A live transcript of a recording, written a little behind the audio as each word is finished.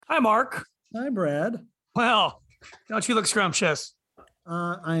Hi, Mark. Hi, Brad. Well, don't you look scrumptious?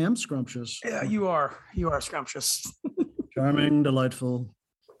 I am scrumptious. Yeah, you are. You are scrumptious. Charming, delightful,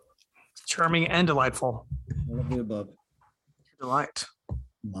 Charming and delightful. all of the above. Delight.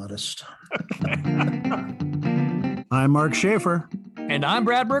 Modest. I'm Mark Schaefer. And I'm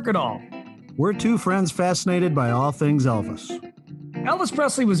Brad Birkenall. We're two friends fascinated by all things Elvis. Elvis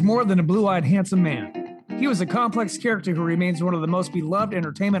Presley was more than a blue-eyed, handsome man. He was a complex character who remains one of the most beloved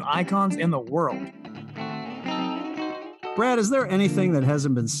entertainment icons in the world. Brad, is there anything that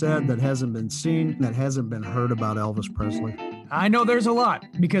hasn't been said, that hasn't been seen, that hasn't been heard about Elvis Presley? I know there's a lot,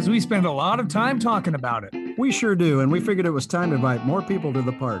 because we spend a lot of time talking about it. We sure do, and we figured it was time to invite more people to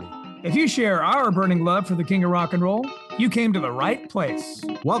the party. If you share our burning love for the king of rock and roll, you came to the right place.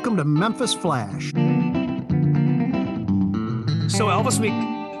 Welcome to Memphis Flash. So Elvis Week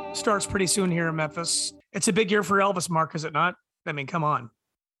starts pretty soon here in Memphis. It's a big year for Elvis, Mark, is it not? I mean, come on.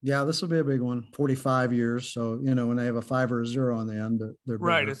 Yeah, this will be a big one. 45 years. So, when they have a 5 or a 0 on the end, they're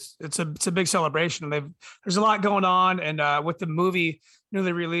right. bigger. It's a big celebration. There's a lot going on. And with the movie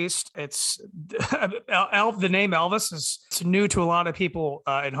newly released, it's the name Elvis it's new to a lot of people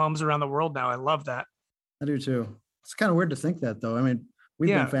in homes around the world now. I love that. I do too. It's kind of weird to think that, though. I mean, we've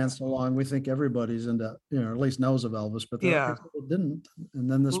been fans so long. We think everybody's into, at least knows of Elvis, but there are people that didn't. And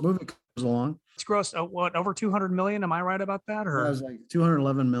then this movie comes along. It's grossed over 200 million. Am I right about that? Or it was like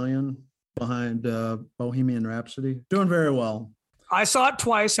 211 million behind Bohemian Rhapsody. Doing very well. I saw it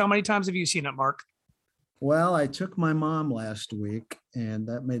twice. How many times have you seen it, Mark? Well, I took my mom last week, and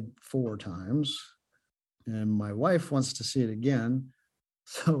that made 4 times. And my wife wants to see it again.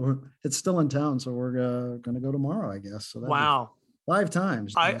 So it's still in town. So we're going to go tomorrow, I guess. So wow. 5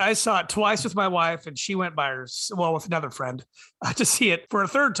 times. I saw it twice with my wife, and she went by with another friend to see it for a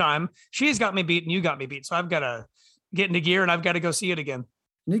third time. She's got me beat and you got me beat. So I've got to get into gear and I've got to go see it again.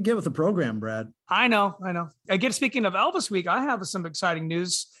 You need to get with the program, Brad. I know. Again, speaking of Elvis Week, I have some exciting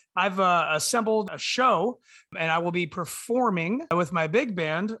news. I've assembled a show, and I will be performing with my big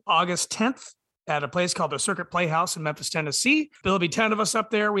band August 10th. At a place called the Circuit Playhouse in Memphis, Tennessee. There'll be 10 of us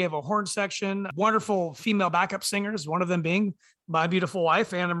up there. We have a horn section, wonderful female backup singers, one of them being my beautiful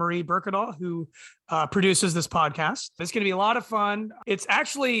wife, Anna Marie Birkenall, who produces this podcast. It's going to be a lot of fun. It's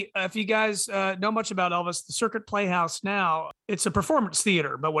actually, if you guys know much about Elvis, the Circuit Playhouse now, it's a performance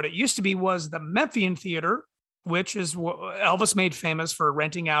theater. But what it used to be was the Memphian Theater, which is what Elvis made famous for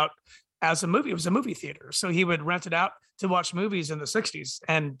renting out as a movie. It was a movie theater. So he would rent it out to watch movies in the 60s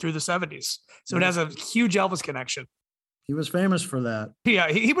and through the 70s. So it has a huge Elvis connection. He was famous for that. Yeah,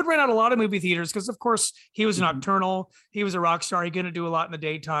 he would rent out a lot of movie theaters because, of course, he was nocturnal. He was a rock star. He couldn't do a lot in the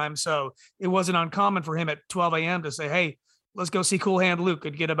daytime. So it wasn't uncommon for him at 12 a.m. to say, hey, let's go see Cool Hand Luke.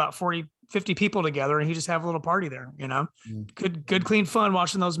 Could get about 40, 50 people together and he just have a little party there, Good, clean fun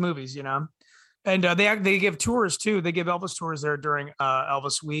watching those movies, And they give tours too. They give Elvis tours there during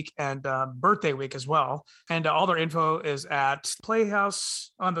Elvis Week and Birthday Week as well. And all their info is at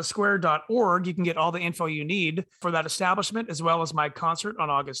playhouseonthesquare.org. You can get all the info you need for that establishment, as well as my concert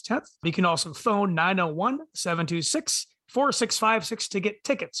on August 10th. You can also phone 901-726-4656 to get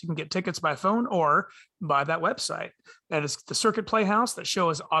tickets. You can get tickets by phone or by that website. That is the Circuit Playhouse. That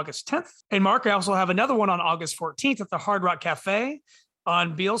show is August 10th. And Mark, I also have another one on August 14th at the Hard Rock Cafe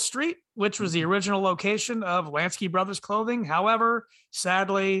on Beale Street, which was the original location of Lansky Brothers Clothing. However,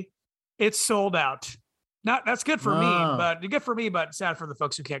 sadly, it's sold out. That's good for me, but sad for the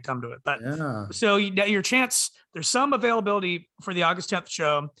folks who can't come to it. But so your chance, there's some availability for the August 10th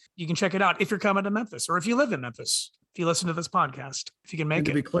show. You can check it out if you're coming to Memphis or if you live in Memphis. If you listen to this podcast, if you can make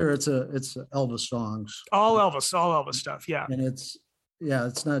it. To be clear, it's Elvis songs. All Elvis stuff. Yeah. And it's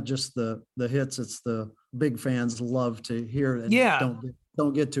not just the hits. It's the big fans love to hear it.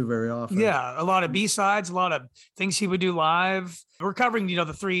 Don't get to very often. Yeah. A lot of B-sides, a lot of things he would do live. We're covering,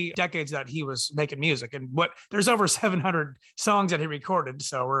 the 3 decades that he was making music, and there's over 700 songs that he recorded.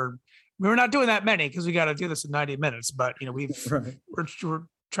 So we're not doing that many because we got to do this in 90 minutes, but we're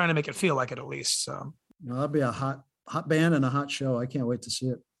trying to make it feel like it at least. So that'll be a hot band and a hot show. I can't wait to see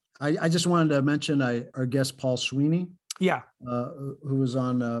it. I just wanted to mention our guest, Paul Sweeney. Yeah. Who was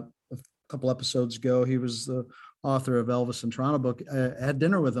on a couple episodes ago. He was the author of Elvis in Toronto book. I had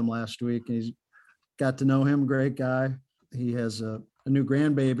dinner with him last week, and he's got to know him. Great guy. He has a new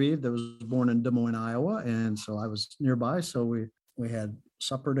grandbaby that was born in Des Moines, Iowa. And so I was nearby. So we had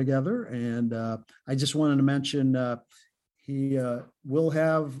supper together. And I just wanted to mention he will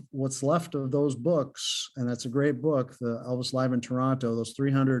have what's left of those books. And that's a great book, the Elvis Live in Toronto, those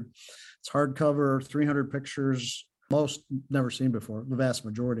 300, it's hardcover, 300 pictures most never seen before, the vast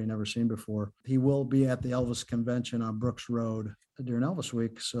majority never seen before. He will be at the Elvis convention on Brooks Road during Elvis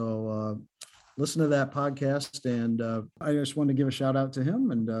week. So listen to that podcast. And I just wanted to give a shout out to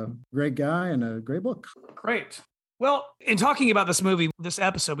him, and great guy and a great book. Great. Well, in talking about this movie, this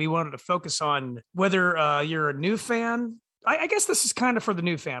episode, we wanted to focus on whether you're a new fan. I guess this is kind of for the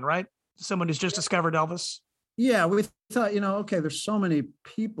new fan, right? Someone who's just discovered Elvis. Yeah, we thought, okay, there's so many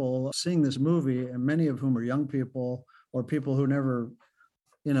people seeing this movie, and many of whom are young people or people who never,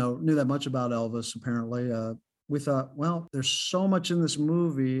 knew that much about Elvis, apparently. We thought, well, there's so much in this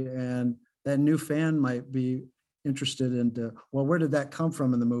movie, and that new fan might be interested in, well, where did that come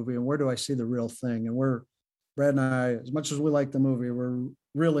from in the movie, and where do I see the real thing? And Brad and I, as much as we like the movie, we're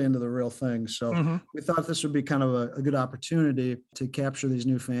really into the real thing. So we thought this would be kind of a good opportunity to capture these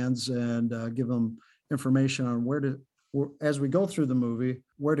new fans and give them information on as we go through the movie,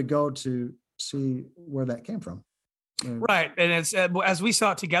 where to go to see where that came from. Right. And it's, as we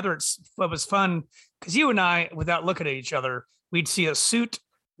saw it together, it was fun because you and I, without looking at each other, we'd see a suit.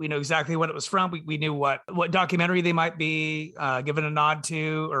 We knew exactly what it was from. We knew what documentary they might be given a nod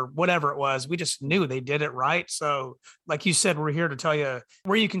to, or whatever it was. We just knew they did it right. So like you said, we're here to tell you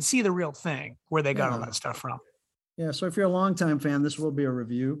where you can see the real thing, where they got all that stuff from. Yeah. So if you're a longtime fan, this will be a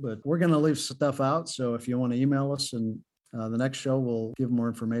review, but we're going to leave stuff out. So if you want to email us, and the next show, we'll give more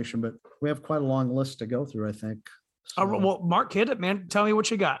information, but we have quite a long list to go through, I think. So, well, Mark, hit it, man. Tell me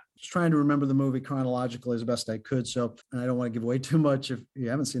what you got. Just trying to remember the movie chronologically as best I could. So, and I don't want to give away too much if you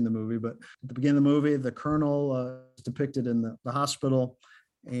haven't seen the movie, but at the beginning of the movie, the Colonel is depicted in the hospital,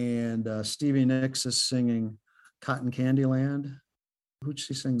 and Stevie Nicks is singing Cotton Candy Land. Who'd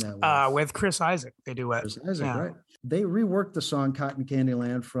she sing that with? With Chris Isaac. They do it. Chris Isaac, right. They reworked the song Cotton Candy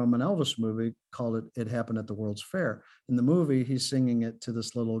Land from an Elvis movie called It Happened at the World's Fair. In the movie, he's singing it to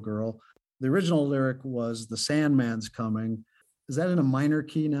this little girl. The original lyric was "The Sandman's coming." Is that in a minor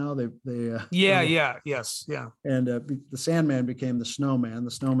key now? Yes. And the Sandman became the Snowman. The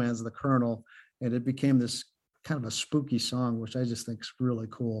Snowman's the Colonel, and it became this kind of a spooky song, which I just think is really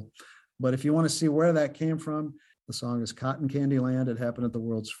cool. But if you want to see where that came from, the song is Cotton Candy Land. It happened at the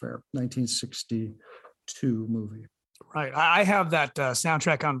World's Fair, 1962 movie. Right. I have that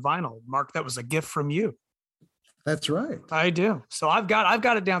soundtrack on vinyl. Mark, that was a gift from you. That's right. I do. So I've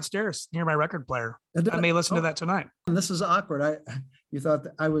got it downstairs near my record player. I may listen to that tonight. And this is awkward. You thought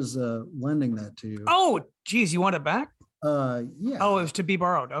that I was lending that to you. Oh, geez, you want it back? Yeah. Oh, it was to be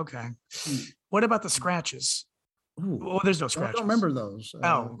borrowed. Okay. What about the scratches? Ooh. Oh, there's no scratches. I don't remember those.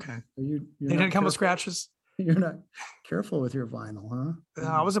 Okay. They didn't come with scratches? You're not careful with your vinyl, huh?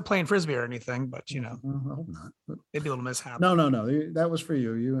 I wasn't playing Frisbee or anything, but I hope not. But maybe a little mishap. No. That was for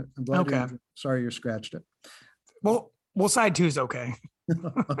you. I'm glad. Okay. Sorry you scratched it. Well, side two's okay.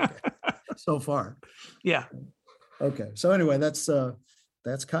 Okay. So far. Yeah. Okay. So anyway, that's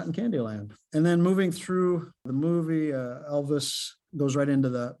Cotton Candy Land. And then moving through the movie, Elvis goes right into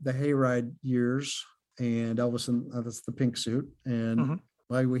the hayride years, and Elvis, that's the pink suit. And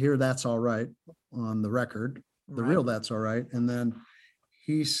we hear "That's All Right" on the record, the real "That's All Right." And then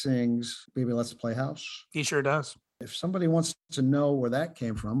he sings "Baby Let's Play House." He sure does. If somebody wants to know where that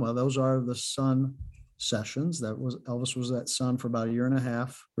came from, well, those are the Sun sessions. Elvis was at Sun for about a year and a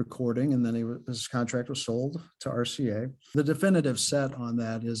half recording, and then his contract was sold to RCA. The definitive set on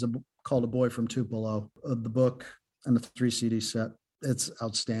that is called "A Boy from Tupelo," the book and the 3 CD set. It's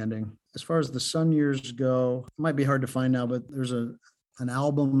outstanding. As far as the Sun years go, it might be hard to find now, but there's an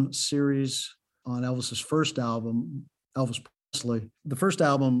album series on Elvis's first album, Elvis Presley. The first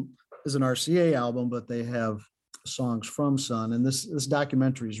album is an RCA album, but they have songs from Sun, and this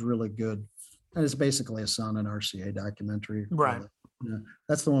documentary is really good. And it's basically a Sun and RCA documentary. Right. Yeah.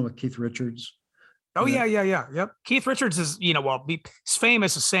 That's the one with Keith Richards. Oh, yeah. Yep. Keith Richards is, he's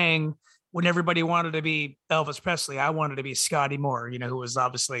famous as saying, when everybody wanted to be Elvis Presley, I wanted to be Scotty Moore, who was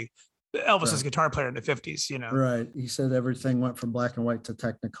obviously Elvis's guitar player in the 50s, Right. He said everything went from black and white to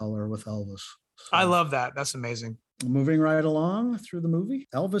Technicolor with Elvis. So, I love that. That's amazing. Moving right along through the movie,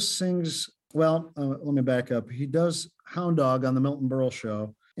 Elvis sings, let me back up. He does Hound Dog on the Milton Berle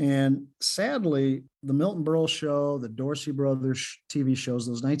Show. And sadly, the Milton Berle Show, the Dorsey Brothers TV shows,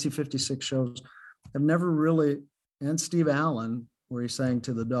 those 1956 shows have never really, and Steve Allen, where he sang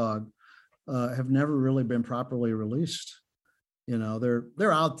To the Dog, have never really been properly released.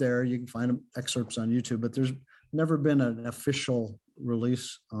 They're out there. You can find them excerpts on YouTube, but there's never been an official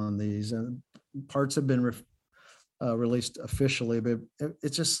release on these. And parts have been released officially, but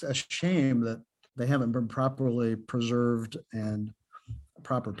it's just a shame that they haven't been properly preserved and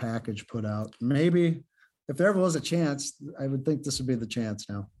proper package put out. Maybe if there ever was a chance, I would think this would be the chance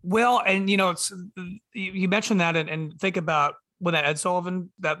now. Well, and it's you mentioned that, and think about when that Ed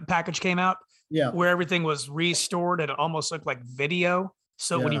Sullivan that package came out, Yeah. where everything was restored and it almost looked like video.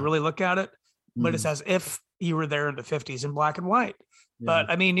 So when you Yeah. really look at it, but it's Mhm. as if you were there in the 50s in black and white. Yeah.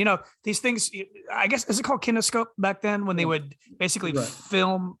 But I mean, these things, I guess, is it called kinescope back then when they would basically Right.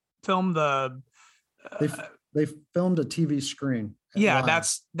 film the, They filmed a TV screen. yeah, live.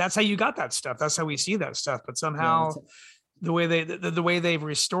 that's how you got that stuff. That's how we see that stuff. But Yeah, somehow that's- the way the way they've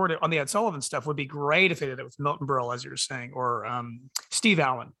restored it on the Ed Sullivan stuff would be great if they did it with Milton Berle, as you were saying, or Steve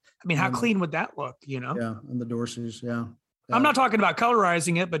Allen. I mean, how And- clean would that look? yeah, and the Dorseys, yeah. I'm not talking about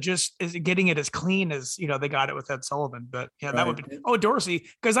colorizing it, but just getting it as clean as they got it with Ed Sullivan. But yeah, that would be. Right. Oh, Dorsey,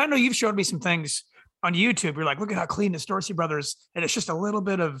 because I know you've showed me some things on YouTube. You're like, look at how clean this Dorsey brothers, and it's just a little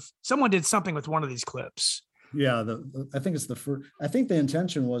bit of someone did something with one of these clips. Yeah, I think it's the first. I think the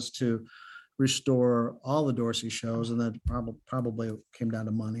intention was to restore all the Dorsey shows, and then probably came down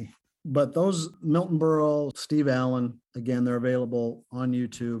to money. But those Milton Berle, Steve Allen, again, they're available on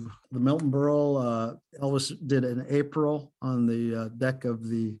YouTube. The Milton Berle, Elvis did in April on the deck of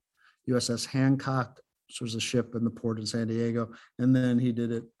the USS Hancock, which was a ship in the port in San Diego. And then he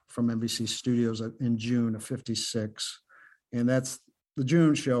did it from NBC Studios in June of '56. And that's the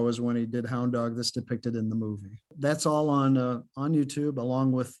June show is when he did Hound Dog, this depicted in the movie. That's all on YouTube,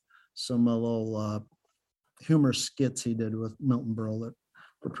 along with some little humor skits he did with Milton Berle that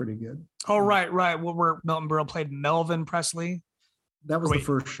were pretty good. Oh, right. Well, where Milton Berle played Melvin Presley. That was Wait. the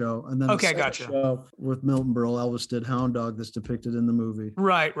first show. And then Okay, the second gotcha. show with Milton Berle, Elvis did Hound Dog, that's depicted in the movie.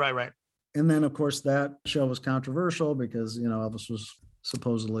 Right. And then, of course, that show was controversial because, Elvis was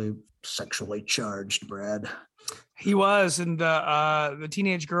supposedly sexually charged, Brad. He was, and the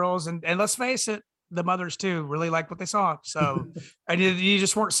teenage girls, and let's face it, the mothers too really liked what they saw. So, you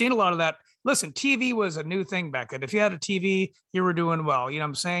just weren't seeing a lot of that. Listen, TV was a new thing back then. If you had a TV, you were doing well. You know what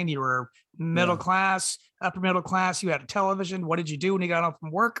I'm saying? You were middle class, upper middle class. You had a television. What did you do when you got home from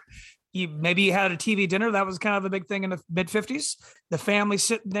work? Maybe you had a TV dinner. That was kind of a big thing in the mid 50s. The family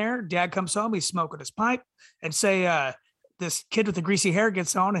sitting there. Dad comes home. He's smoking his pipe, and say, this kid with the greasy hair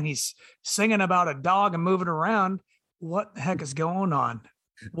gets on and he's singing about a dog and moving around. What the heck is going on?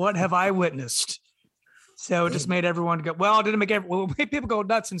 What have I witnessed? So it just made everyone go, well, it didn't make made people go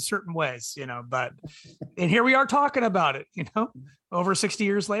nuts in certain ways, but, and here we are talking about it, over 60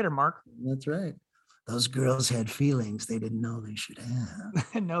 years later, Mark. That's right. Those girls had feelings they didn't know they should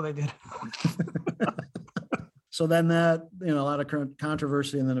have. No, they didn't. So then that, a lot of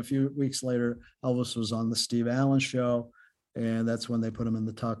controversy. And then a few weeks later, Elvis was on the Steve Allen show. And that's when they put him in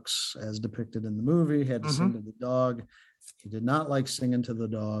the tux as depicted in the movie. He had to sing to the dog. He did not like singing to the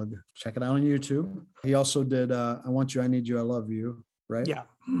dog. Check it out on YouTube. He also did I Want You, I Need You, I Love You, right? Yeah,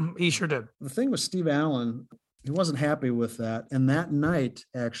 he sure did. The thing with Steve Allen, he wasn't happy with that. And that night,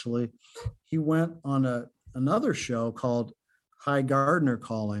 actually, he went on another show called High Gardner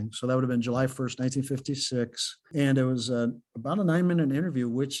Calling. So that would have been July 1st, 1956. And it was about a 9-minute interview,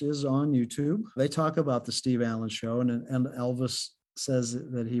 which is on YouTube. They talk about the Steve Allen show, and Elvis says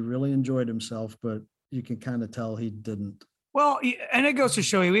that he really enjoyed himself, but you can kind of tell he didn't. Well, and it goes to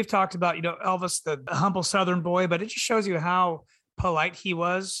show you, we've talked about, Elvis, the humble Southern boy, but it just shows you how polite he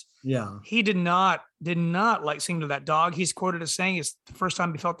was. Yeah. He did not like singing to that dog. He's quoted as saying it's the first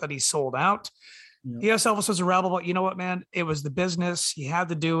time he felt that he sold out. Yeah. Yes, Elvis was a rebel, but you know what, man? It was the business. He had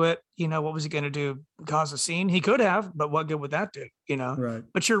to do it. What was he going to do? Cause a scene? He could have, but what good would that do? Right.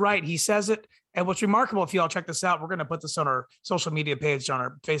 But you're right. He says it. And what's remarkable, if you all check this out, we're going to put this on our social media page, on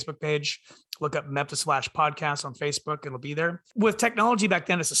our Facebook page. Look up Memphis Flash Podcast on Facebook. It'll be there. With technology back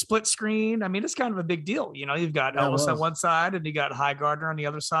then, it's a split screen. I mean, it's kind of a big deal. You've got Elvis on one side and you got High Gardner on the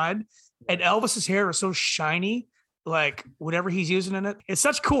other side. And Elvis's hair is so shiny, like whatever he's using in it. It's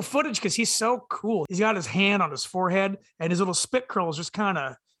such cool footage because he's so cool. He's got his hand on his forehead and his little spit curls just kind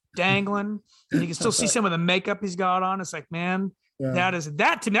of dangling. And you can still see some of the makeup he's got on. It's like, man, that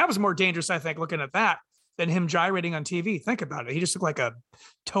to me, that was more dangerous, I think, looking at that than him gyrating on TV. Think about it. He just looked like a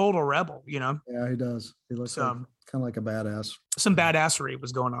total rebel, Yeah, he does. He looks kind of like a badass. Some badassery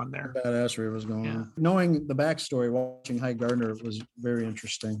was going on there. Badassery was going on. Knowing the backstory, watching High Gardner was very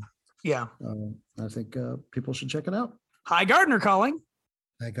interesting. Yeah. I think people should check it out. High Gardner Calling.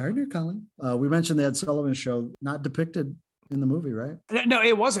 High Gardner Calling. We mentioned the Ed Sullivan show, not depicted in the movie, right? No,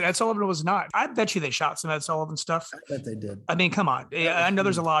 it wasn't. Ed Sullivan was not. I bet you they shot some Ed Sullivan stuff. I bet they did. I mean, come on. I know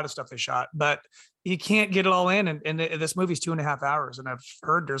there's a lot of stuff they shot, but you can't get it all in. And this movie's 2.5 hours. And I've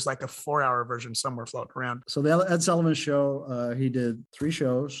heard there's like a 4-hour version somewhere floating around. So the Ed Sullivan show, he did 3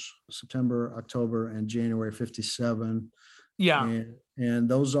 shows, September, October, and January '57. Yeah. And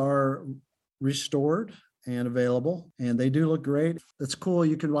those are restored. and available, and they do look great. It's cool.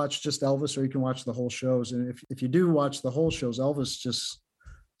 You can watch just Elvis, or you can watch the whole shows. And if you do watch the whole shows, Elvis just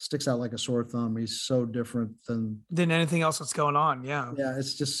sticks out like a sore thumb. He's so different than anything else that's going on. Yeah. Yeah, it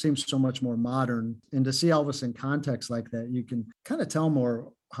just seems so much more modern. And to see Elvis in context like that, you can kind of tell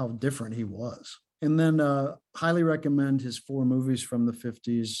more how different he was. And then highly recommend his 4 movies from the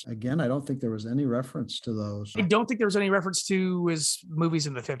 50s. Again, I don't think there was any reference to those. I don't think there was any reference to his movies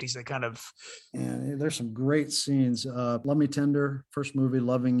in the 50s that kind of. And there's some great scenes. Love Me Tender, first movie,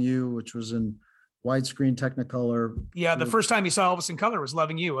 Loving You, which was in widescreen Technicolor. Yeah, the first time you saw Elvis in color was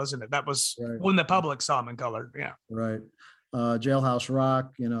Loving You, wasn't it? That was when the public saw him in color. Yeah. Right. Jailhouse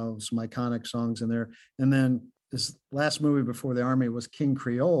Rock, some iconic songs in there. And then his last movie before the Army was King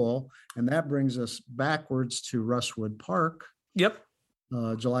Creole, and that brings us backwards to Rustwood Park. Yep.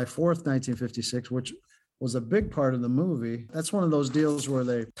 July 4th, 1956, which was a big part of the movie. That's one of those deals where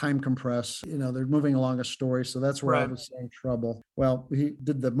they time compress, they're moving along a story. So that's where Elvis is in trouble. Well, he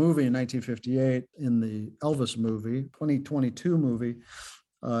did the movie in 1958 in the Elvis movie, 2022 movie.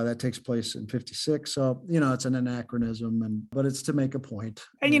 That takes place in 56. So, it's an anachronism, but it's to make a point.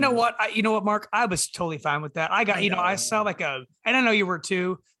 And you know what, Mark, I was totally fine with that. I got, I saw and I know you were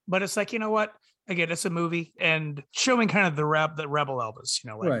too, but it's like, you know what, again, it's a movie and showing kind of the rebel Elvis,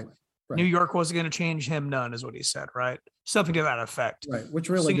 right. New York wasn't going to change him none is what he said. Right. Something to that effect. Right. Which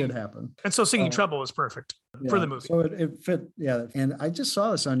really did happen. And so Singing Trouble was perfect for the movie. So it fit. Yeah. And I just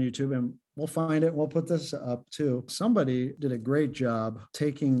saw this on YouTube, and we'll find it. We'll put this up too. Somebody did a great job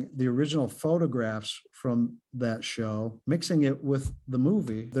taking the original photographs from that show, mixing it with the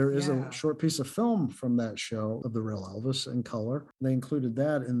movie. There is a short piece of film from that show of the real Elvis in color. They included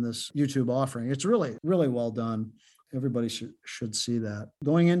that in this YouTube offering. It's really, really well done. Everybody should see that.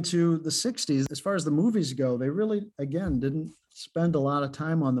 Going into the 60s, as far as the movies go, they really, again, didn't spend a lot of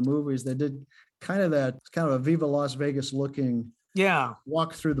time on the movies. They did kind of a Viva Las Vegas looking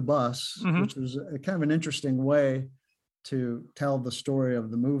walk through the bus, which was a kind of an interesting way to tell the story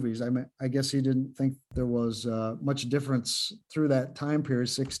of the movies. I guess he didn't think there was much difference through that time period,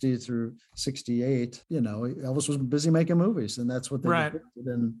 60 through 68. Elvis was busy making movies, and that's what they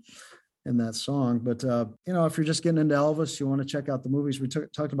depicted in that song. But, if you're just getting into Elvis, you want to check out the movies. We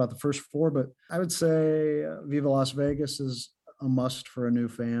talked about the first 4, but I would say Viva Las Vegas is a must for a new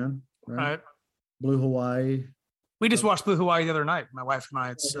fan, right? Blue Hawaii. We just watched Blue Hawaii the other night, my wife and I.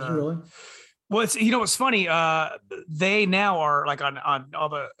 It's really? Well, it's, it's funny. They now are like on all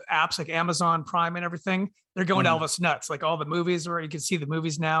the apps like Amazon Prime and everything. They're going to Elvis nuts. Like all the movies where you can see the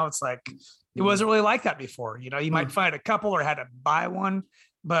movies now. It's like, it wasn't really like that before. You might find a couple or had to buy one.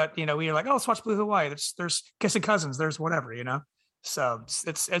 But we were like, oh, let's watch Blue Hawaii. There's Kissing Cousins. There's whatever, So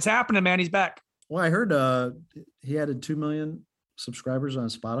it's happening, man. He's back. Well, I heard he added 2 million subscribers on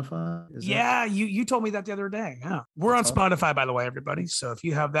Spotify. You told me that the other day. Yeah, we're on Spotify, by the way, everybody. So if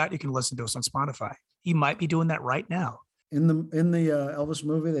you have that, you can listen to us on Spotify. You might be doing that right now. In the Elvis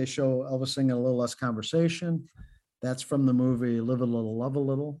movie, they show Elvis singing A Little Less Conversation. That's from the movie Live a Little, Love a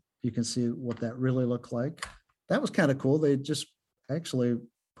Little. You can see what that really looked like. That was kind of cool. They just actually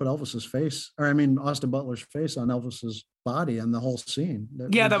put Austin Butler's face on Elvis's body and the whole scene.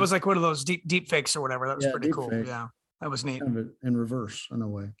 That was like one of those deep fakes or whatever. That was pretty cool. Fake. Yeah, that was neat. Kind of in reverse in a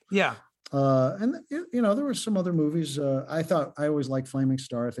way. Yeah. And there were some other movies. I always liked Flaming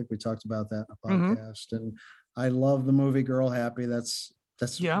Star. I think we talked about that in a podcast. And I love the movie Girl Happy. That's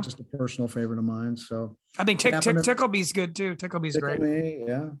just a personal favorite of mine. So I think Ticklebee's good too. Ticklebee's great.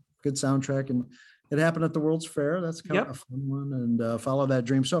 Yeah, good soundtrack. And it happened at the World's Fair. That's kind of a fun one. And Follow That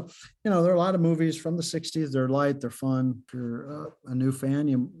Dream. So, there are a lot of movies from the 60s. They're light, they're fun. If you're a new fan,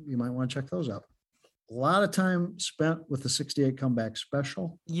 you might want to check those out. A lot of time spent with the 68 Comeback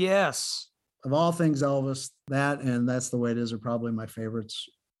Special. Yes. Of all things Elvis, that and That's the Way It Is are probably my favorites.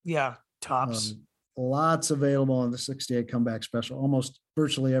 Yeah, tops. Lots available on the 68 Comeback Special. Almost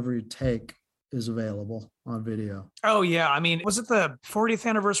virtually every take is available on video. Oh yeah. I mean, was it the 40th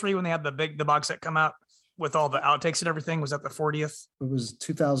anniversary when they had the box set come out with all the outtakes and everything? Was that the 40th? It was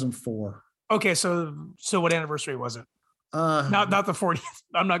 2004. Okay. So what anniversary was it? Not the 40th.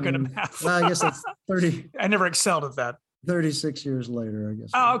 I'm not good at math. I guess that's 30. I never excelled at that. 36 years later, I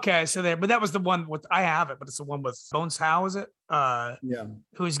guess. Oh, okay. So but that was the one with, I have it, but it's the one with Bones Howe, is it?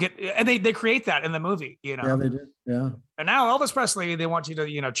 Who's and they create that in the movie, Yeah, they did. Yeah. And now Elvis Presley, they want you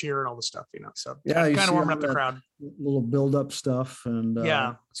to, cheer and all the stuff, So you kind of warming up the crowd. Little build up stuff. And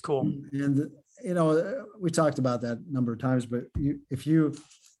it's cool. And, we talked about that a number of times, but if you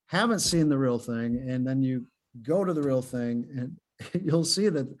haven't seen the real thing and then you go to the real thing, and you'll see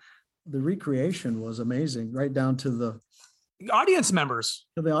that the recreation was amazing, right down to the audience members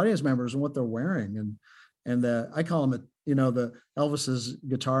and what they're wearing. And And I call him the Elvis's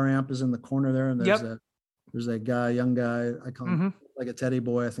guitar amp is in the corner there, and there's that guy, young guy. I call him like a teddy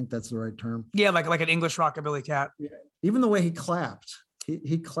boy. I think that's the right term. Yeah, like an English rockabilly cat. Yeah. Even the way he clapped,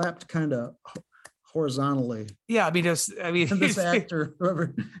 he clapped kind of horizontally. Yeah, this actor,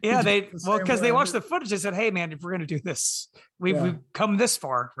 whoever. Yeah, because they watched the footage. They said, "Hey, man, if we're going to do this, we've come this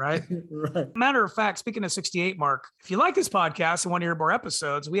far, right?" Right. Matter of fact, speaking of 68, Mark, if you like this podcast and want to hear more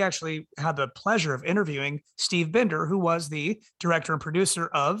episodes, we actually had the pleasure of interviewing Steve Bender, who was the director and producer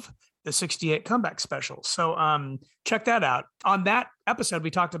of the 68 Comeback Special. So check that out. On that episode,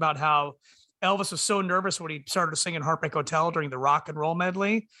 we talked about how Elvis was so nervous when he started singing Heartbreak Hotel during the rock and roll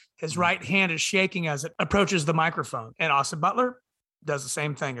medley. His right hand is shaking as it approaches the microphone. And Austin Butler does the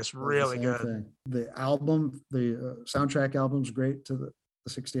same thing. It's really good. Thing. The album, the soundtrack album's great to the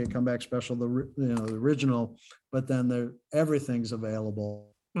 68 Comeback Special, the original, but then everything's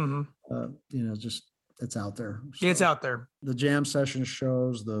available. Just it's out there. So it's out there. The jam session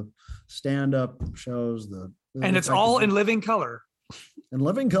shows, the stand-up shows, and it's all in living color. In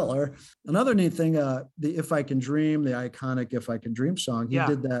living color. Another neat thing, the If I Can Dream, the iconic If I Can Dream song, he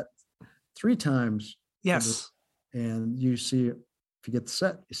did that 3 times. Yes. And you see, if you get the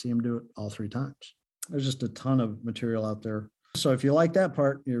set, you see him do it all 3 times. There's just a ton of material out there. So if you like that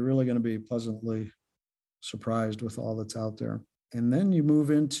part, you're really going to be pleasantly surprised with all that's out there. And then you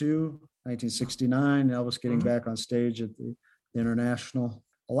move into 1969, Elvis getting back on stage at the International.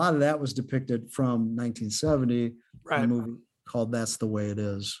 A lot of that was depicted from 1970, right. The movie called That's the Way It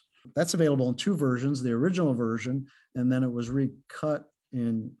Is. That's available in 2 versions, the original version, and then it was recut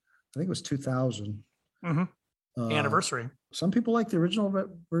in, I think it was 2000. Anniversary. Some people like the original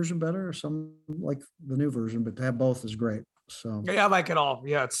version better, some like the new version, but to have both is great. So yeah, I like it all.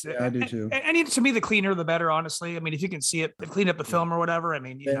 Yeah, I do too. And to me, the cleaner, the better, honestly. I mean, if you can see it, clean up the film or whatever, I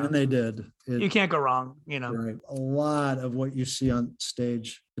mean, and they did. You can't go wrong, Right. A lot of what you see on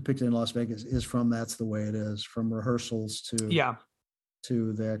stage depicted in Las Vegas is from That's the Way It Is, from rehearsals to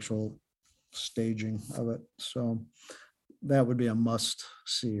the actual staging of it. So that would be a must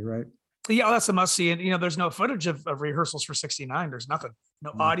see, right? Yeah, that's a must see. And, there's no footage of rehearsals for 69. There's nothing,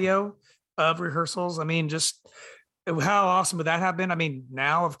 no audio of rehearsals. I mean, just how awesome would that have been? I mean,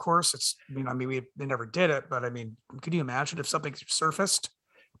 now, of course, they never did it, but I mean, could you imagine if something surfaced?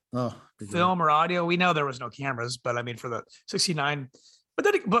 Oh, film or audio? We know there was no cameras, but I mean, for the 69, but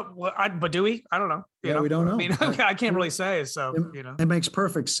do we? I don't know. We don't know. I mean, I can't really say. So, it makes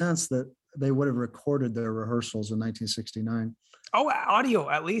perfect sense that they would have recorded their rehearsals in 1969. Oh, audio,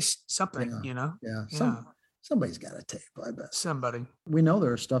 at least something, Yeah. Somebody's got a tape, I bet. Somebody. We know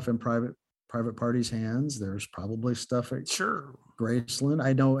there's stuff in private parties' hands. There's probably stuff at Graceland.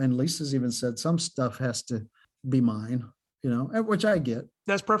 I know, and Lisa's even said some stuff has to be mine, which I get.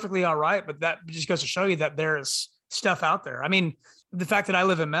 That's perfectly all right, but that just goes to show you that there is stuff out there. I mean, the fact that I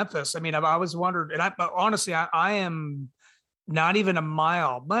live in Memphis, I mean, I've always wondered, and honestly, I am not even a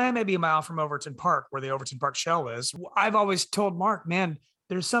mile, maybe a mile from Overton Park, where the Overton Park Shell is. I've always told Mark, man,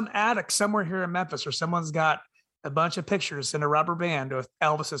 there's some attic somewhere here in Memphis where someone's got a bunch of pictures in a rubber band with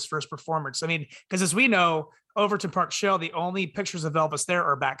Elvis's first performance. I mean, because as we know, Overton Park Shell, the only pictures of Elvis there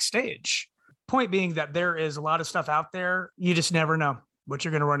are backstage. Point being that there is a lot of stuff out there. You just never know what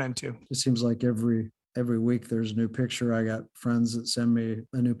you're going to run into. It seems like every week there's a new picture. I got friends that send me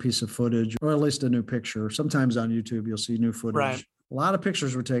a new piece of footage, or at least a new picture. Sometimes on YouTube, you'll see new footage. Right. A lot of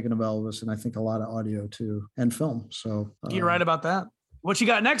pictures were taken of Elvis, and I think a lot of audio too, and film. So you're right about that. What you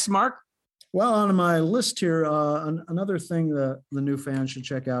got next, Mark? Well, on my list here, another thing that the new fans should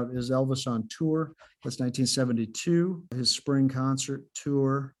check out is Elvis on Tour. That's 1972, his spring concert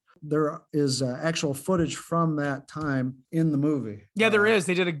tour. There is actual footage from that time in the movie. Yeah, there is.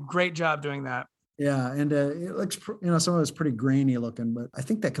 They did a great job doing that. Yeah, and it looks, some of it's pretty grainy looking, but I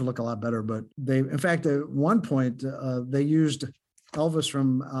think that could look a lot better. But in fact, at one point, they used Elvis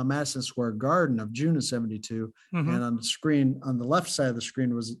from Madison Square Garden of June of 72. And on the screen, on the left side of the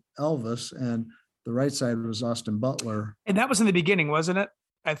screen was Elvis, and the right side was Austin Butler. And that was in the beginning, wasn't it?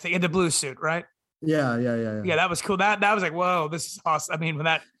 I think in the blue suit, right? Yeah. Yeah, that was cool. That was like, whoa, this is awesome. I mean, when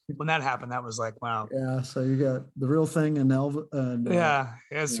that happened, that was like, wow. Yeah, so you got the real thing and Elvis. And,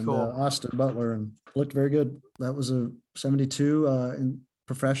 it's cool. Austin Butler, and looked very good. That was a 72. And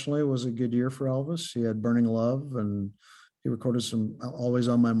professionally, was a good year for Elvis. He had Burning Love, and he recorded some Always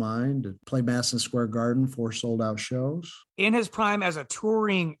on My Mind, played Madison Square Garden, 4 sold out shows. In his prime as a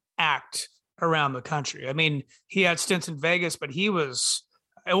touring act around the country. I mean, he had stints in Vegas, but it was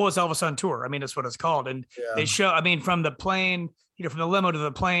Elvis on tour. I mean, that's what it's called. And they show, I mean, from the plane, from the limo to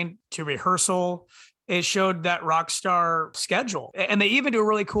the plane to rehearsal, it showed that rock star schedule. And they even do a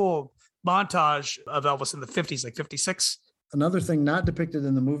really cool montage of Elvis in the 50s, like 56. Another thing not depicted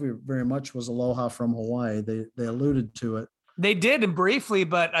in the movie very much was Aloha from Hawaii. They alluded to it. They did, and briefly,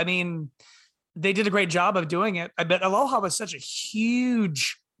 but I mean, they did a great job of doing it. I bet Aloha was such a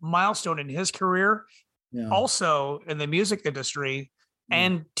huge milestone in his career, also in the music industry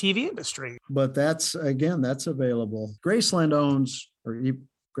and TV industry. But that's available. Graceland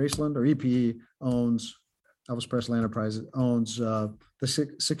Graceland or EPE owns, Elvis Presley Enterprises owns the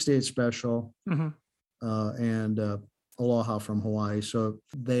 68 special and Aloha from Hawaii. So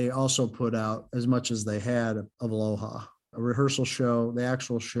they also put out as much as they had of Aloha, a rehearsal show, the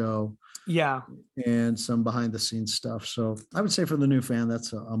actual show, and some behind the scenes stuff. So I would say for the new fan,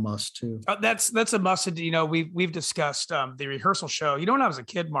 that's a must too. That's a must. You know, we've discussed the rehearsal show. You know, when I was a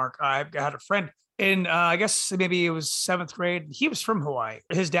kid, Mark, I had a friend in I guess maybe it was 7th grade. He was from Hawaii.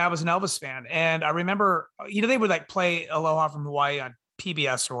 His dad was an Elvis fan, and I remember, you know, they would like play Aloha from Hawaii on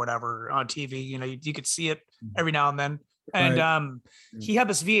PBS or whatever on TV. You know, you could see it every now and then. And he had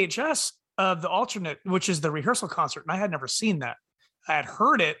this VHS of the alternate, which is the rehearsal concert, and I had never seen that. I had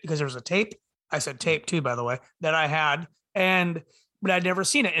heard it because there was a tape. I said tape too, by the way, that I had, but I'd never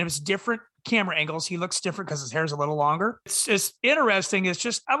seen it. And it was different camera angles. He looks different because his hair is a little longer. It's interesting. It's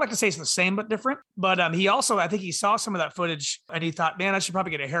just, I'd like to say it's the same, but different. But he also, I think he saw some of that footage and he thought, man, I should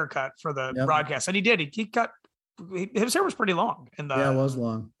probably get a haircut for the broadcast. And he did. He cut, his hair was pretty long. It was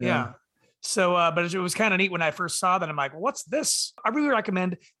long. Yeah. So, but it was kind of neat when I first saw that. I'm like, well, what's this? I really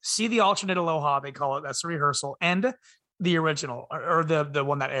recommend see the alternate Aloha, they call it. That's the rehearsal, and the original or the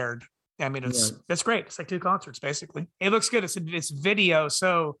one that aired. I mean, it's great. It's like 2 concerts basically. It looks good. It's video.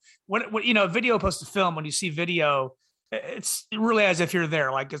 So what you know, video opposed to film, when you see video, it's really as if you're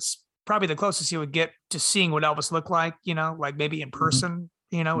there. Like it's probably the closest you would get to seeing what Elvis looked like, you know, like maybe in person,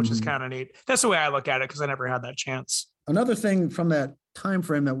 you know, which is kind of neat. That's the way I look at it because I never had that chance. Another thing from that time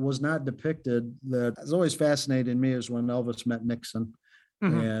frame that was not depicted that has always fascinated me is when Elvis met Nixon.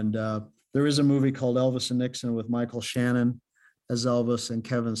 And there is a movie called Elvis and Nixon with Michael Shannon as Elvis and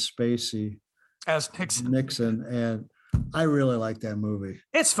Kevin Spacey as Nixon. And I really like that movie.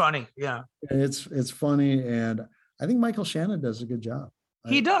 It's funny. Yeah. It's funny. And I think Michael Shannon does a good job.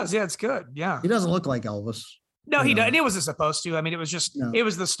 He does. Yeah, it's good. Yeah. He doesn't look like Elvis. No, he does. And it wasn't supposed to. I mean, it was just, it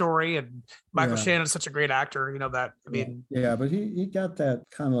was the story. And Michael Shannon is such a great actor, you know, that, I mean. Yeah, but he got that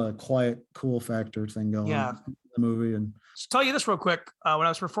kind of quiet, cool factor thing going in the movie. And to tell you this real quick, when I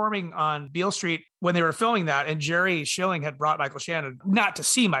was performing on Beale Street, when they were filming that, and Jerry Schilling had brought Michael Shannon, not to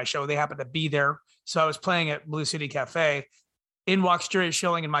see my show, they happened to be there. So I was playing at Blue City Cafe. In walks Jerry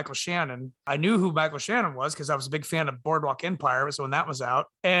Schilling and Michael Shannon. I knew who Michael Shannon was because I was a big fan of Boardwalk Empire. It was when that was out.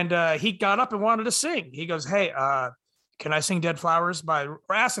 And he got up and wanted to sing. He goes, hey, can I sing Dead Flowers or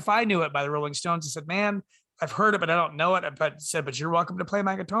asked if I knew it by the Rolling Stones. I said, man, I've heard it, but I don't know it. But you're welcome to play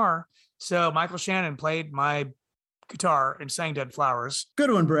my guitar. So Michael Shannon played my guitar and sang Dead Flowers.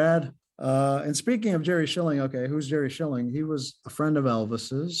 Good one, Brad. And speaking of Jerry Schilling, okay, who's Jerry Schilling? He was a friend of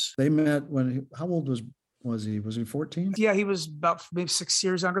Elvis's. They met how old was he? Was he 14? Yeah, he was about maybe 6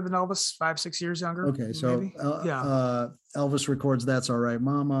 years younger than Elvis, 5-6 years younger. Okay, so Elvis records That's All Right,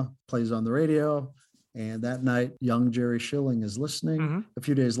 Mama, plays on the radio. And that night, young Jerry Schilling is listening. A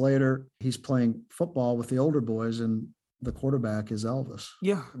few days later, he's playing football with the older boys, and the quarterback is Elvis.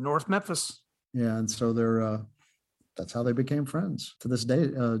 Yeah, North Memphis. Yeah, and so that's how they became friends. To this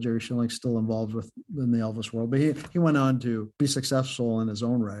day, Jerry Schilling's still involved in the Elvis world, but he went on to be successful in his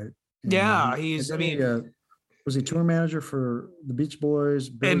own right. And was he tour manager for the Beach Boys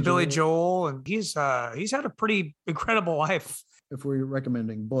Billy Joel, and he's had a pretty incredible life. If we're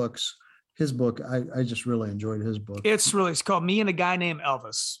recommending books, his book, I just really enjoyed his book. It's called Me and a Guy Named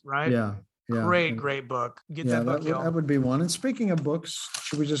Elvis, right? Yeah. Great book. Get that book. That would be one. And speaking of books,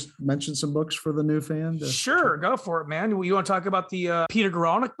 should we just mention some books for the new fan? Sure, go for it, man. You want to talk about the Peter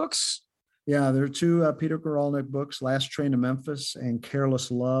Guralnick books? Yeah, there are 2 Peter Guralnick books, Last Train to Memphis and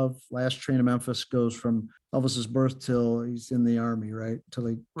Careless Love. Last Train to Memphis goes from Elvis's birth till he's in the army, right? Till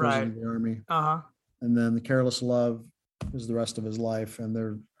he goes into the army. And then the Careless Love is the rest of his life. And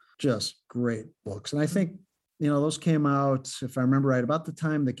they're just great books. And I think, those came out, if I remember right, about the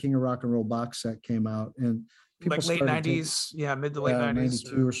time the King of Rock and Roll box set came out. And people like late 90s. Mid to late 90s.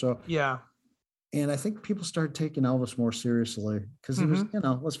 92 or so. Yeah. And I think people started taking Elvis more seriously because he was,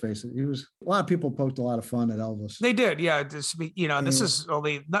 let's face it, a lot of people poked a lot of fun at Elvis. They did. Yeah. This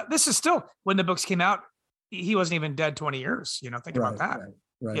is still when the books came out, he wasn't even dead 20 years, think about that.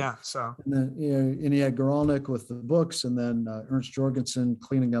 Right. Yeah. So, and then, and he had Guralnick with the books, and then Ernst Jorgensen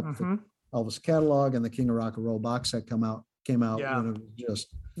cleaning up the Elvis catalog, and the King of Rock and Roll box set came out when it was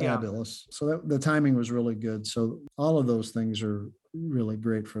just fabulous. So the timing was really good. So all of those things are really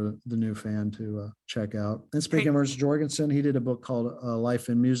great for the new fan to check out. And speaking of Ernst Jorgensen, he did a book called Life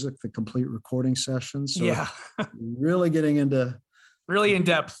in Music, the complete recording session. So yeah, really getting into really in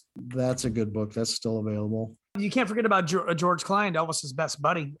depth. That's a good book. That's still available. You can't forget about George Klein, Elvis's best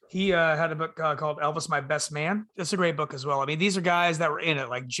buddy. He had a book called Elvis, My Best Man. It's a great book as well. I mean, these are guys that were in it,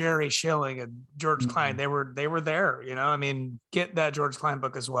 like Jerry Schilling and George Klein. They were there, you know. I mean, get that George Klein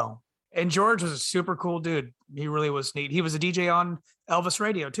book as well. And George was a super cool dude. He really was neat. He was a DJ on Elvis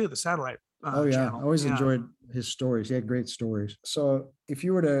Radio too, the satellite. Channel. I always enjoyed his stories. He had great stories. So if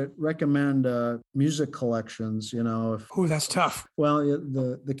you were to recommend music collections, you know, that's tough. Well,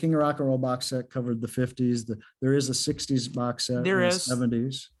 the King of Rock and Roll box set covered the 50s. There is a 60s box set. There is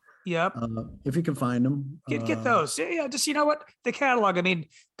 70s. Yep. If you can find them, get those. Yeah, just you know what, the catalog. I mean,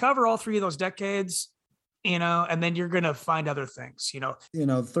 cover all three of those decades. You know, and then you're going to find other things, you know.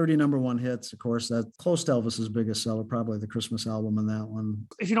 30 number one hits, of course, that's close to Elvis's biggest seller, probably the Christmas album in that one.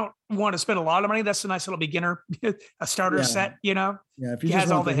 If you don't want to spend a lot of money, that's a nice little beginner, a starter set, you know. Yeah, if you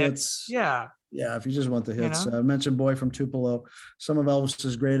just want the hits. Yeah. Yeah, if you just want the hits. You know? I mentioned Boy from Tupelo. Some of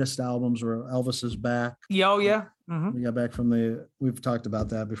Elvis's greatest albums were Elvis is Back. Oh, yeah. Mm-hmm. We got back we've talked about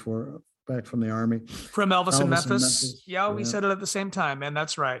that before. Back from the Army. From Elvis in Memphis. Yeah, we said it at the same time, man.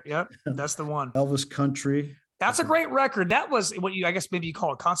 That's right. Yep, that's the one. Elvis Country. That's a great record. That was what I guess maybe you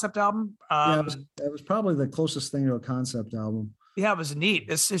call a concept album. It was probably the closest thing to a concept album. Yeah, it was neat.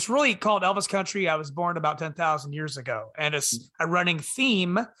 It's really called Elvis Country. I was born about 10,000 years ago, and it's a running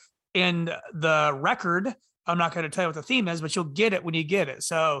theme in the record. I'm not going to tell you what the theme is, but you'll get it when you get it.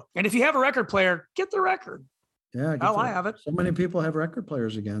 So, and if you have a record player, get the record. Yeah, I have it. So many people have record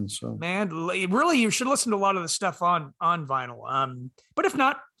players again. So, man, really, you should listen to a lot of the stuff on vinyl. But if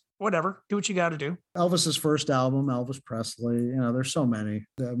not, whatever, do what you got to do. Elvis's first album, Elvis Presley. You know, there's so many.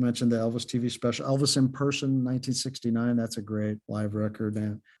 I mentioned the Elvis TV special, Elvis in Person, 1969. That's a great live record.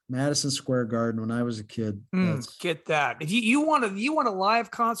 And Madison Square Garden when I was a kid. Get that. If you want a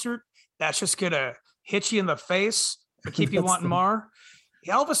live concert, that's just gonna hit you in the face or keep you wanting more.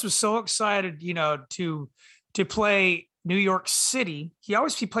 Elvis was so excited, you know, to play New York City. He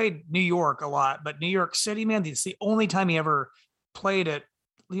played New York a lot, but New York City, man, it's the only time he ever played it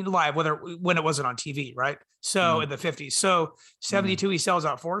live, when it wasn't on TV, right? So in the 50s. So 72, he sells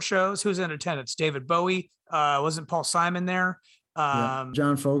out 4 shows. Who's in attendance? David Bowie. Wasn't Paul Simon there?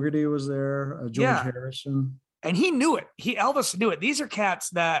 John Fogerty was there. George Harrison. And he knew it. Elvis knew it. These are cats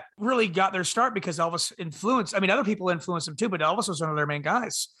that really got their start because Elvis influenced. I mean, other people influenced him too, but Elvis was one of their main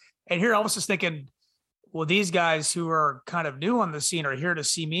guys. And here Elvis is thinking, well, these guys who are kind of new on the scene are here to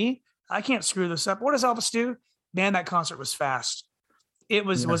see me. I can't screw this up. What does Elvis do? Man, that concert was fast. It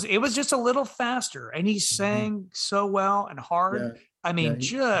was just a little faster, and he sang so well and hard. Yeah. I mean,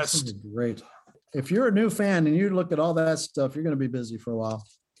 just great. If you're a new fan and you look at all that stuff, you're going to be busy for a while.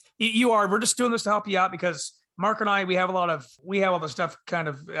 You are. We're just doing this to help you out because Mark and I, we have all the stuff kind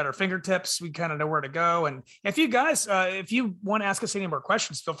of at our fingertips. We kind of know where to go. And if you guys, if you want to ask us any more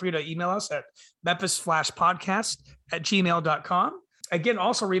questions, feel free to email us at memphisflashpodcast@gmail.com. Again,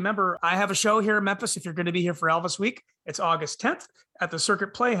 also remember, I have a show here in Memphis. If you're going to be here for Elvis Week, it's August 10th at the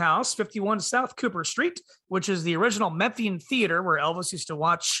Circuit Playhouse, 51 South Cooper Street, which is the original Memphian theater where Elvis used to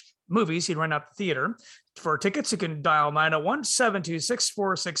watch movies. He'd rent out the theater. For tickets, you can dial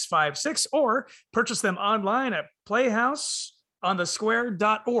 901-726-4656 or purchase them online at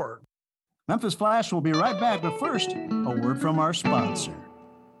playhouseonthesquare.org. Memphis Flash will be right back, but first, a word from our sponsor.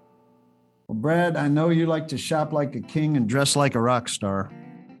 Well, Brad, I know you like to shop like a king and dress like a rock star.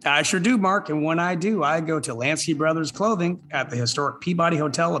 I sure do, Mark. And when I do, I go to Lansky Brothers Clothing at the historic Peabody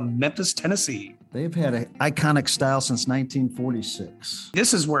Hotel in Memphis, Tennessee. They've had an iconic style since 1946.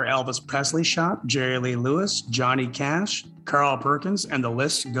 This is where Elvis Presley shopped, Jerry Lee Lewis, Johnny Cash, Carl Perkins, and the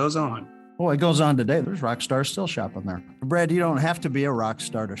list goes on. Oh, it goes on today. There's rock stars still shopping there. Brad, you don't have to be a rock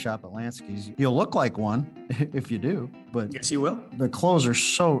star to shop at Lansky's. You'll look like one if you do, but yes, you will. The clothes are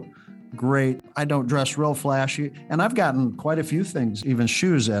so great. I don't dress real flashy, and I've gotten quite a few things, even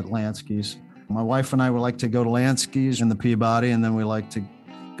shoes at Lansky's. My wife and I would like to go to Lansky's in the Peabody, and then we like to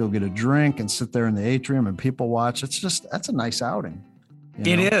go get a drink and sit there in the atrium and people watch. That's a nice outing.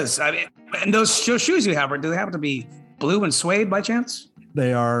 It is. I mean, and those shoes you have, do they happen to be blue and suede by chance?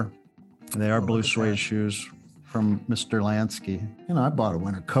 They are blue suede shoes from Mr. Lansky. You know, I bought a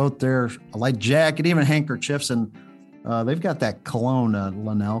winter coat there, a light jacket, even handkerchiefs, and they've got that cologne,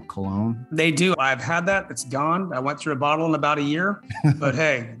 Linnell cologne. They do. I've had that. It's gone. I went through a bottle in about a year, but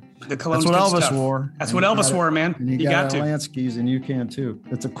hey, The cologne's That's what good Elvis stuff. wore. That's what Elvis wore, man. And you got got to. Lansky's, and you can too.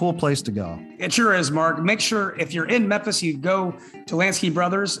 It's a cool place to go. It sure is, Mark. Make sure if you're in Memphis, you go to Lansky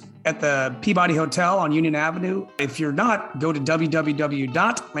Brothers at the Peabody Hotel on Union Avenue. If you're not, go to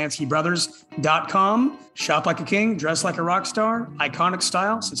www.lanskybrothers.com. Shop like a king, dress like a rock star, iconic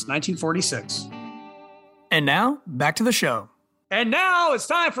style since 1946. And now, back to the show. And now it's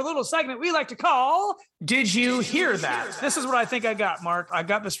time for a little segment we like to call Did You Hear That? This is what I think I got, Mark. I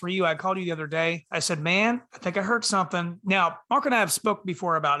got this for you. I called you the other day. I said, man, I think I heard something. Now, Mark and I have spoke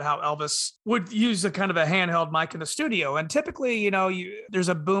before about how Elvis would use a kind of a handheld mic in the studio. And typically, there's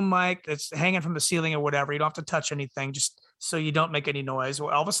a boom mic that's hanging from the ceiling or whatever. You don't have to touch anything, just so you don't make any noise.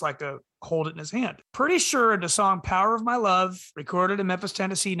 Well, Elvis liked to hold it in his hand. Pretty sure the song Power of My Love, recorded in Memphis,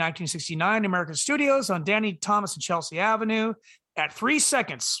 Tennessee, 1969, American Studios on Danny Thomas and Chelsea Avenue. At 3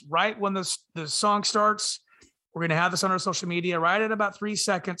 seconds, right when the song starts, we're going to have this on our social media. Right at about 3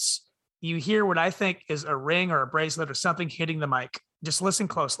 seconds, you hear what I think is a ring or a bracelet or something hitting the mic. Just listen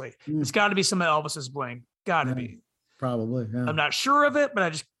closely. It's got to be some of Elvis's bling. Got to be. Probably. Yeah. I'm not sure of it, but I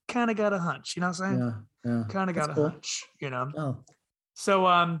just kind of got a hunch. You know what I'm saying? Yeah. Kind of got a hunch. Oh.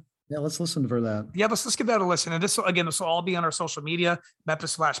 So, yeah, let's listen for that. Yeah, let's give that a listen. And this will all be on our social media,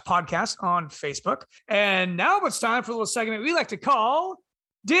 Memphis/podcast on Facebook. And now it's time for a little segment we like to call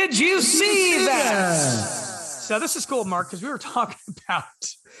Did You See That? So this is cool, Mark, because we were talking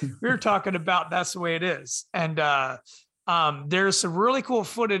about That's the Way It Is. And there's some really cool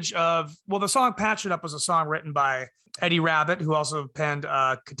footage of, the song Patch It Up was a song written by Eddie Rabbitt, who also penned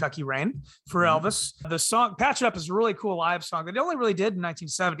Kentucky Rain for Elvis. The song Patch It Up is a really cool live song that they only really did in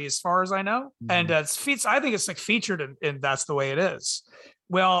 1970, as far as I know. And I think it's like featured in That's the Way It Is.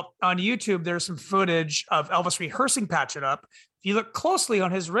 Well, on YouTube, there's some footage of Elvis rehearsing Patch It Up. If you look closely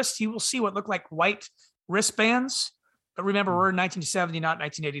on his wrists, you will see what look like white wristbands. But remember, we're in 1970, not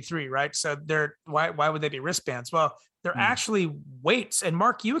 1983, right? So why would they be wristbands? Well, they're actually weights. And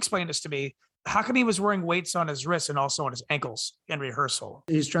Mark, you explained this to me. How come he was wearing weights on his wrists and also on his ankles in rehearsal?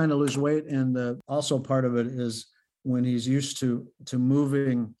 He's trying to lose weight. And also part of it is when he's used to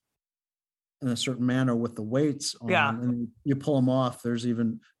moving in a certain manner with the weights on, and you pull them off, it's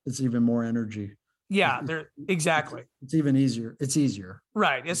even more energy. Yeah, exactly. It's even easier. It's easier.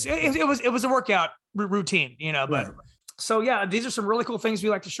 Right. It was a workout routine, but right. So yeah, these are some really cool things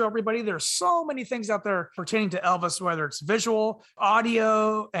we like to show everybody. There's so many things out there pertaining to Elvis, whether it's visual,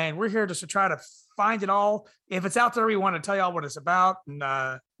 audio, and we're here just to try to find it all. If it's out there, we want to tell y'all what it's about.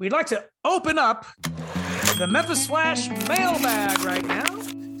 And we'd like to open up the Memphis Flash mailbag right now.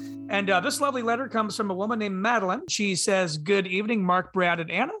 And this lovely letter comes from a woman named Madeline. She says, "Good evening, Mark, Brad,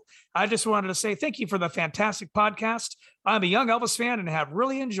 and Anna. I just wanted to say thank you for the fantastic podcast. I'm a young Elvis fan and have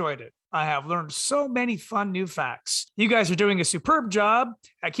really enjoyed it. I have learned so many fun new facts. You guys are doing a superb job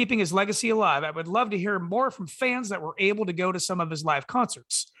at keeping his legacy alive. I would love to hear more from fans that were able to go to some of his live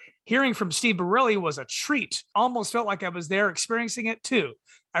concerts. Hearing from Steve Borelli was a treat. Almost felt like I was there experiencing it too.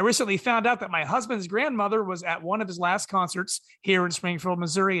 I recently found out that my husband's grandmother was at one of his last concerts here in Springfield,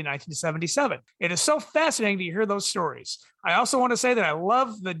 Missouri in 1977. It is so fascinating to hear those stories. I also want to say that I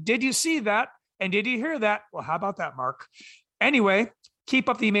love the Did You See That? And Did You Hear That? Well, how about that, Mark? Anyway, keep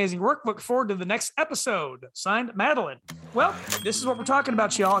up the amazing work. Look forward to the next episode. Signed, Madeline." Well, this is what we're talking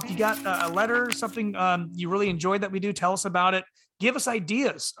about, y'all. If you got a letter, something you really enjoyed that we do, tell us about it. Give us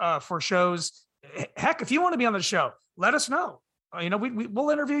ideas for shows. Heck, if you want to be on the show, let us know. We'll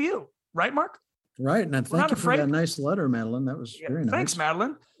interview you. Right, Mark? Right. And thank you for that nice letter, Madeline. That was very nice. Thanks,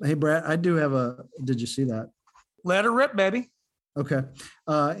 Madeline. Hey, Brad, I do have did you see that? Let her rip, baby. Okay.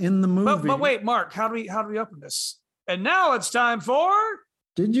 In the movie. But wait, Mark, how do we open this? And now it's time for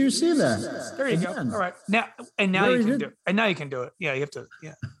Did you see that? There you go. All right. Now you can do it. And now you can do it. Yeah, you have to.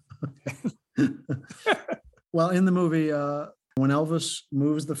 Yeah. Well, in the movie, when Elvis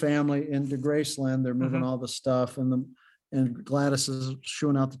moves the family into Graceland, they're moving all the stuff, and Gladys is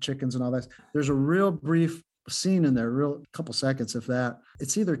shooing out the chickens and all that. There's a real brief scene in there, real couple seconds, if that.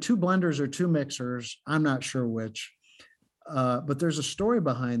 It's either two blenders or two mixers. I'm not sure which. But there's a story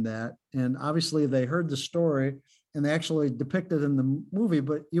behind that. And obviously they heard the story and they actually depict it in the movie,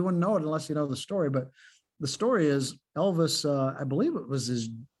 but you wouldn't know it unless you know the story. But the story is Elvis, I believe it was his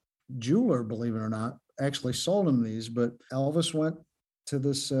jeweler, believe it or not, actually sold him these, but Elvis went to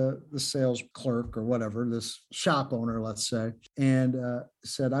this the sales clerk or whatever, this shop owner, let's say, and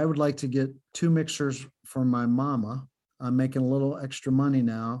said, "I would like to get two mixers for my mama. I'm making a little extra money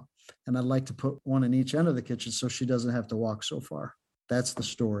now, and I'd like to put one in each end of the kitchen so she doesn't have to walk so far." That's the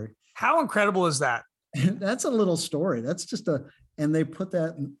story. How incredible is that? That's a little story. That's just and they put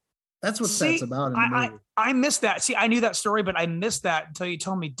that That's what that's about in the movie. I missed that. See, I knew that story, but I missed that until you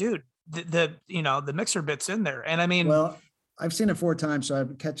told me, dude, the mixer bit's in there. And I mean, well, I've seen it 4 times, so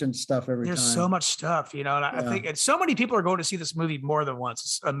I'm catching stuff every time. There's so much stuff, and I think and so many people are going to see this movie more than once.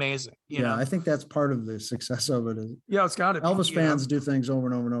 It's amazing. You know? I think that's part of the success of it. It's got it. Elvis fans do things over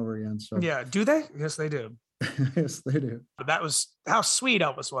and over and over again. So yeah, do they? Yes, they do. Yes, they do. But that was how sweet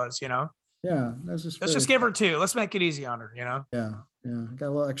Elvis was, Yeah, let's just give her 2. Let's make it easy on her, Yeah. Got a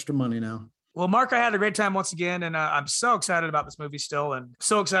little extra money now. Well, Mark, I had a great time once again, and I'm so excited about this movie still, and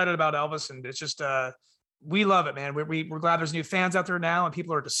so excited about Elvis, and it's just we love it, man. We're glad there's new fans out there now, and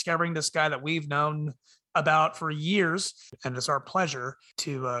people are discovering this guy that we've known about for years, and it's our pleasure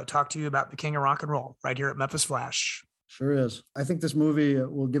to talk to you about the King of Rock and Roll right here at Memphis Flash. Sure is. I think this movie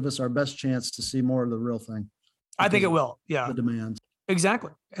will give us our best chance to see more of the real thing. I think it will. Yeah. The demands.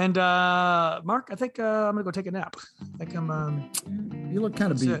 Exactly. And Mark, I think I'm gonna go take a nap. I think I'm. You look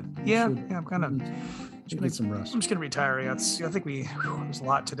kind of beat. Yeah, I'm kind of. Get some rest. I'm just gonna retire. I think it was a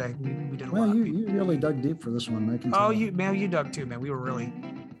lot today. We did a lot. Well, you really dug deep for this one. I can tell. You dug too, man. We were on.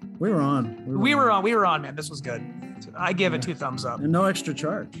 We were on, man. This was good. So I give it 2 thumbs up. And no extra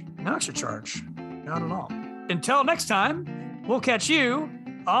charge. No extra charge. Not at all. Until next time, we'll catch you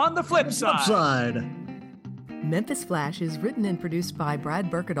on the flip side. Memphis Flash is written and produced by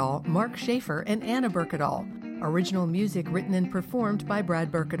Brad Berkedal, Mark Schaefer, and Anna Berkedal. Original music written and performed by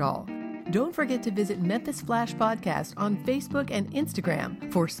Brad Berkedal. Don't forget to visit Memphis Flash Podcast on Facebook and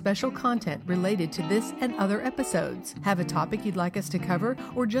Instagram for special content related to this and other episodes. Have a topic you'd like us to cover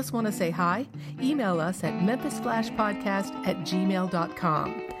or just want to say hi? Email us at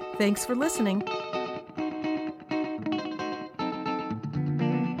memphisflashpodcast@gmail.com. Thanks for listening.